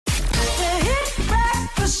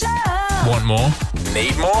more?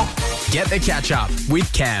 Need more? Get the catch up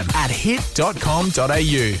with Cam at hit.com.au.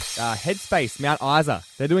 Headspace Mount Isa.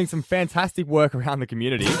 They're doing some fantastic work around the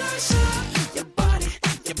community.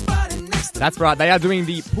 That's right, they are doing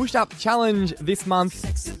the push-up challenge this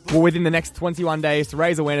month, or within the next 21 days, to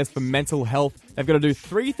raise awareness for mental health. They've got to do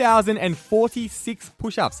 3,046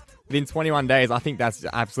 push-ups within 21 days. I think that's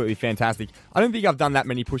absolutely fantastic. I don't think I've done that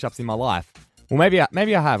many push-ups in my life. Well, maybe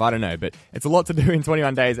I have, I don't know, but it's a lot to do in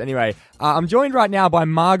 21 days anyway. I'm joined right now by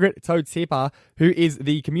Margaret Totepa, who is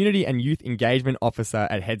the Community and Youth Engagement Officer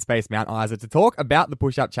at Headspace Mount Isa, to talk about the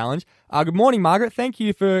push-up challenge. Good morning, Margaret. Thank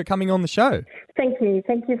you for coming on the show. Thank you.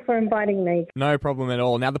 Thank you for inviting me. No problem at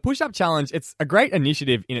all. Now, the push-up challenge, it's a great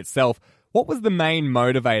initiative in itself. What was the main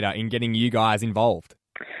motivator in getting you guys involved?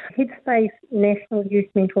 Headspace National Youth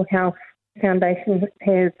Mental Health Foundation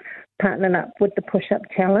has partnered up with the push-up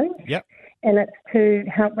challenge. Yep. And it's to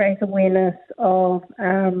help raise awareness of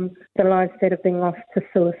the lives that have been lost to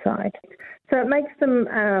suicide. So it makes them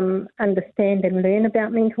understand and learn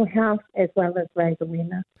about mental health as well as raise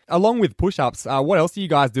awareness. Along with push-ups, what else are you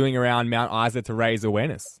guys doing around Mount Isa to raise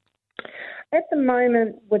awareness? At the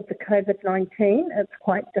moment, with the COVID-19, it's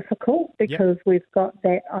quite difficult because we've got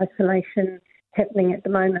that isolation happening at the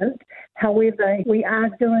moment. However, we are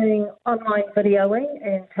doing online videoing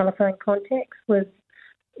and telephone contacts with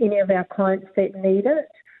any of our clients that need it.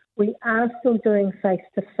 We are still doing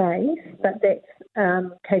face-to-face, but that's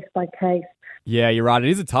case by case. Yeah, you're right. It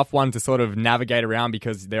is a tough one to sort of navigate around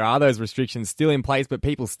because there are those restrictions still in place, but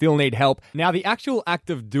people still need help. Now, the actual act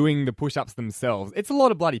of doing the push-ups themselves, it's a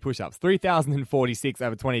lot of bloody push-ups, 3,046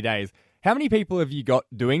 over 20 days. How many people have you got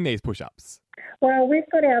doing these push-ups? Well, we've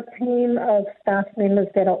got our team of staff members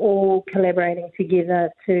that are all collaborating together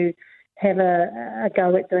to have a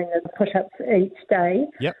go at doing the push-ups each day.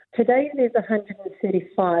 Yep. Today there's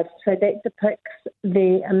 135, so that depicts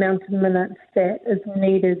the amount of minutes that is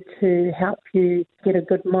needed to help you get a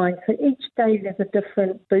good mind. So each day there's a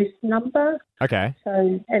different boost number. Okay.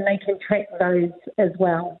 So, and they can track those as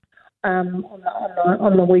well on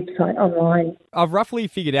the website online. I've roughly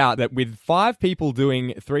figured out that with 5 people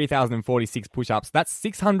doing 3,046 push-ups, that's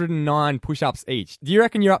 609 push-ups each. Do you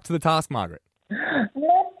reckon you're up to the task, Margaret?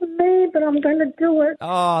 But I'm going to do it.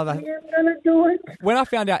 I'm going to do it. When I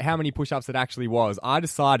found out how many push-ups it actually was, I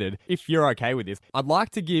decided, if you're okay with this, I'd like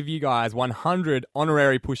to give you guys 100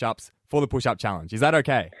 honorary push-ups for the push-up challenge. Is that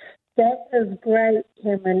okay? That is great,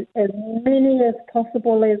 Cameron. As many as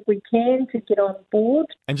possible as we can to get on board.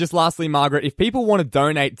 And just lastly, Margaret, if people want to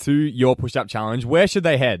donate to your push-up challenge, where should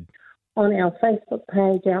they head? On our Facebook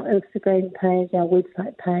page, our Instagram page, our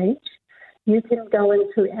website page. You can go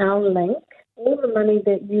into our link. All the money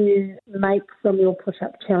that you make from your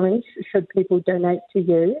push-up challenge, should people donate to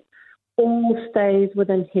you, all stays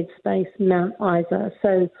within Headspace Mount Isa.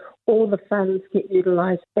 So all the funds get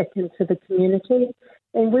utilised back into the community,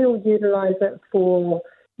 and we'll utilise it for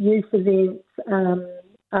youth events,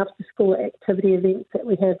 after-school activity events that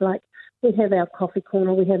we have. Like we have our coffee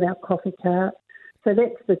corner, we have our coffee cart. So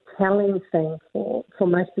that's the telling thing for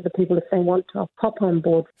most of the people if they want to hop on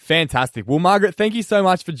board. Fantastic. Well, Margaret, thank you so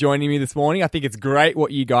much for joining me this morning. I think it's great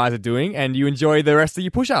what you guys are doing, and you enjoy the rest of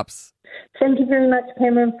your push-ups. Thank you very much,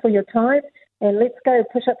 Cameron, for your time. And let's go,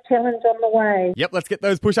 push-up challenge on the way. Yep, let's get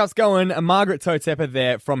those push-ups going. Margaret Totepa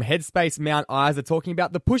there from Headspace Mount Isa talking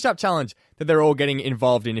about the push-up challenge that they're all getting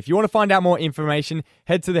involved in. If you want to find out more information,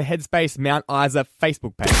 head to the Headspace Mount Isa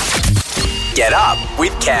Facebook page. Get up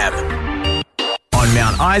with Cam on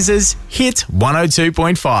Mount Isa's Hit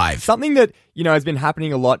 102.5. Something that, has been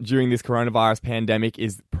happening a lot during this coronavirus pandemic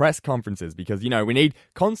is press conferences because, we need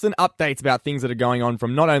constant updates about things that are going on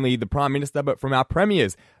from not only the Prime Minister, but from our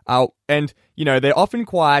premiers. And, they're often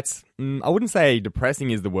quite, I wouldn't say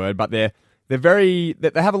depressing is the word, but they have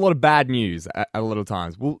a lot of bad news at a lot of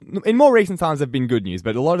times. Well, in more recent times, they've been good news,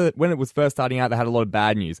 but when it was first starting out, they had a lot of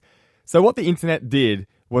bad news. So what the internet did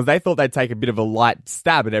was they thought they'd take a bit of a light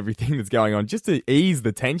stab at everything that's going on, just to ease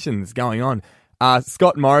the tension that's going on.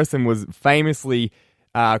 Scott Morrison was famously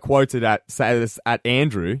quoted at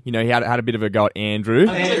Andrew. He had a bit of a go at Andrew.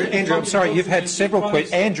 Andrew, I'm sorry, you've had several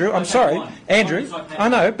questions. Andrew, I'm sorry. Andrew, I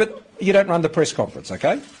know, but you don't run the press conference,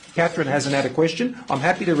 okay? Catherine hasn't had a question. I'm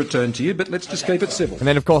happy to return to you, but let's just keep it civil. And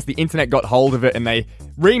then, of course, the internet got hold of it and they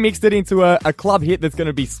remixed it into a club hit that's going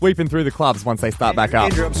to be sweeping through the clubs once they start back up.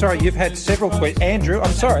 Andrew, I'm sorry, you've had several questions. Andrew,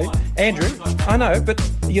 I'm sorry. Andrew, I know,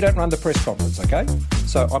 but you don't run the press conference, okay?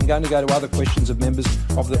 So I'm going to go to other questions of members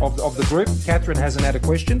of the group. Catherine hasn't had a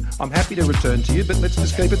question. I'm happy to return to you, but let's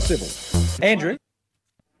just keep it civil. Andrew.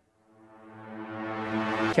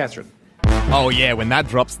 Catherine. Oh, yeah, when that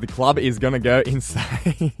drops, the club is going to go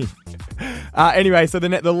insane. Anyway, so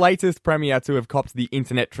the latest premier to have copped the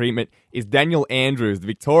internet treatment is Daniel Andrews, the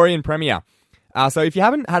Victorian premier. So if you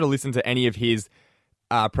haven't had a listen to any of his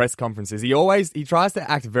press conferences, he tries to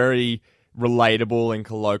act very relatable and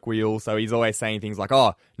colloquial. So he's always saying things like,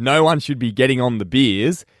 "Oh, no one should be getting on the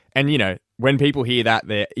beers," and when people hear that,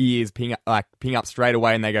 their ears ping up straight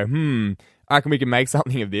away, and they go, I reckon we can make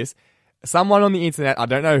something of this. Someone on the internet, I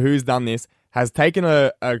don't know who's done this, has taken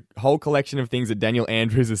a whole collection of things that Daniel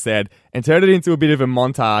Andrews has said and turned it into a bit of a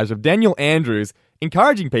montage of Daniel Andrews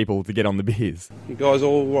encouraging people to get on the beers. You guys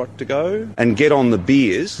all want to go and get on the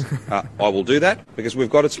beers? I will do that because we've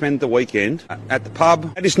got to spend the weekend at the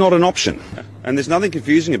pub. That is not an option. And there's nothing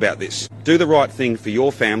confusing about this. Do the right thing for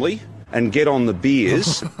your family and get on the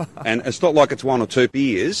beers. And it's not like it's one or two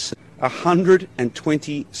beers.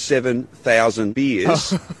 127,000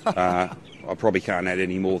 beers. I probably can't add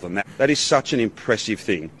any more than that. That is such an impressive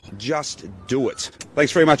thing. Just do it.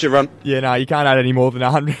 Thanks very much, everyone. Yeah, no, you can't add any more than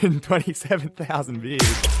 127,000 beers.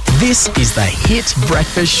 This is the Hit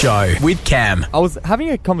Breakfast Show with Cam. I was having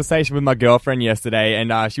a conversation with my girlfriend yesterday,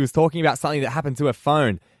 and she was talking about something that happened to her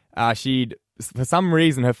phone. For some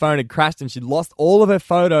reason, her phone had crashed, and she'd lost all of her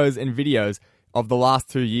photos and videos of the last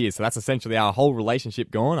 2 years. So that's essentially our whole relationship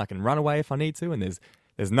gone. I can run away if I need to, and there's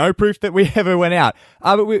no proof that we ever went out.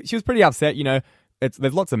 But she was pretty upset.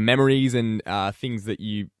 There's lots of memories and things that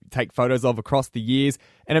you take photos of across the years.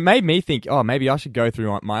 And it made me think, maybe I should go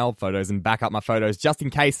through my old photos and back up my photos just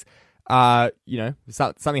in case,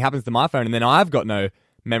 something happens to my phone and then I've got no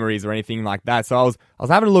memories or anything like that. So I was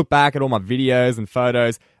having to look back at all my videos and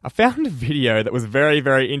photos. I found a video that was very,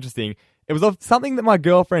 very interesting. It was of something that my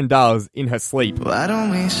girlfriend does in her sleep. Why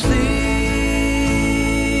don't we sleep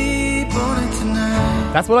on it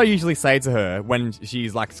tonight? That's what I usually say to her when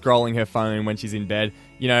she's like scrolling her phone when she's in bed.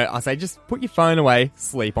 I say, just put your phone away,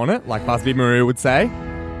 sleep on it, like Buzz Maru would say.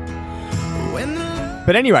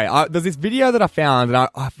 But anyway, there's this video that I found, and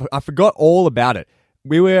I forgot all about it.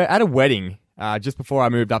 We were at a wedding just before I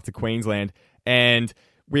moved up to Queensland, and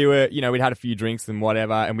we were, we'd had a few drinks and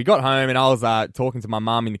whatever, and we got home, and I was talking to my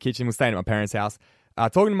mum in the kitchen. We're staying at my parents' house,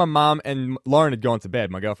 talking to my mum, and Lauren had gone to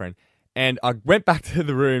bed, my girlfriend. And I went back to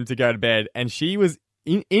the room to go to bed, and she was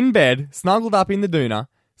in bed, snuggled up in the doona,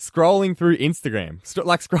 scrolling through Instagram,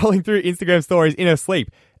 scrolling through Instagram stories in her sleep.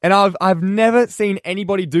 And I've never seen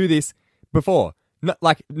anybody do this before.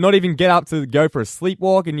 Not even get up to go for a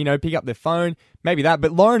sleepwalk and, pick up their phone, maybe that.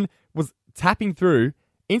 But Lauren was tapping through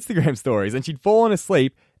Instagram stories, and she'd fallen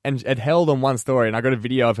asleep and had held on one story. And I got a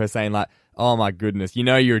video of her saying oh my goodness,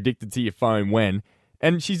 you're addicted to your phone when...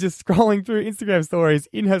 And she's just scrolling through Instagram stories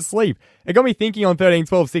in her sleep. It got me thinking on 13,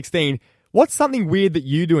 12, 16, what's something weird that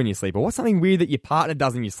you do in your sleep? Or what's something weird that your partner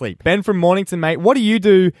does in your sleep? Ben from Mornington, mate, what do you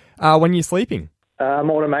do when you're sleeping?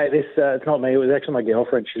 Morning, mate. It's not me. It was actually my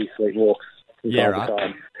girlfriend. She sleepwalks from time to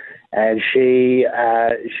time. And she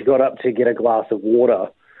got up to get a glass of water,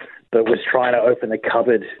 but was trying to open the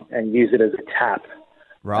cupboard and use it as a tap.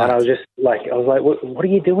 Right. And I was like, what are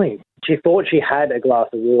you doing? She thought she had a glass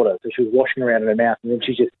of water, so she was washing around in her mouth, and then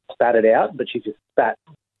she just spat it out, but she just spat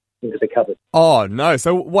into the cupboard. Oh, no.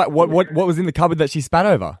 So what was in the cupboard that she spat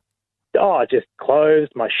over? Oh, just clothes,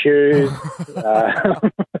 my shoes.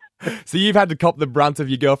 So you've had to cop the brunt of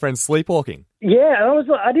your girlfriend's sleepwalking? Yeah,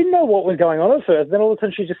 I didn't know what was going on at first. Then all of a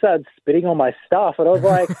sudden she just started spitting on my stuff, and I was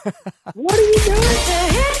like, what are you doing?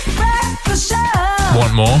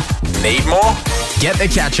 Want more? Need more? Get the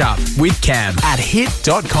catch up with Cam at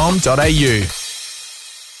hit.com.au.